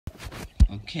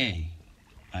Okay,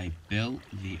 I built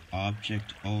the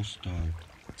Object All-Star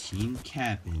Team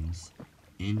Cabins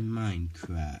in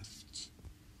Minecraft.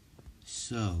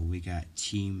 So, we got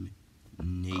Team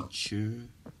Nature,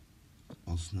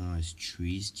 also known as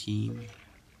Trees Team.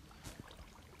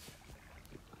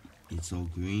 It's all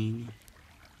green.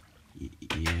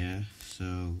 Yeah,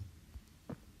 so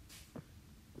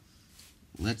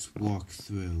let's walk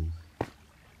through.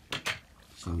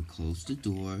 So we close the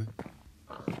door.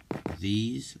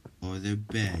 These are their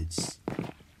beds.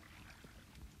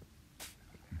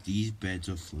 These beds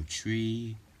are for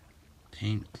tree,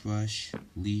 paintbrush,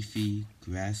 leafy,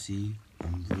 grassy,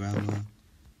 umbrella,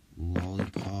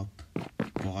 lollipop,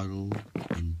 bottle,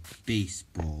 and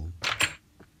baseball.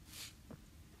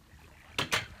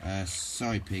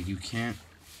 Sorry, Pig, you can't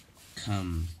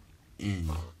come in.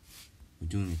 We're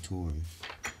doing a tour.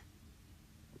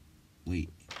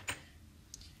 Wait.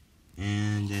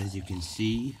 And as you can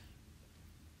see,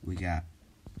 we got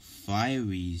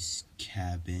Fiery's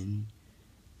cabin.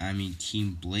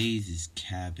 Team Blaze's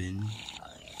cabin.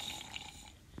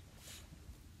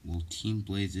 Well, Team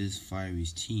Blaze is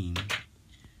Fiery's team.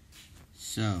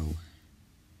 So,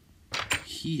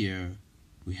 here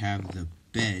we have the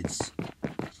beds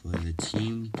for the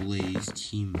Team Blaze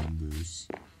team members.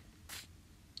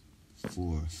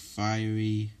 For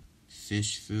Fiery,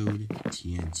 fish food,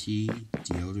 TNT,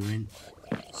 deodorant,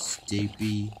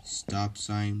 Stapy, stop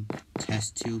sign,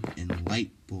 test tube, and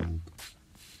light bulb.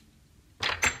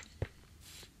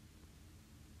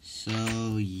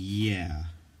 So, yeah.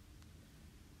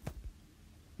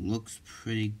 Looks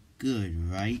pretty good,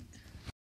 right?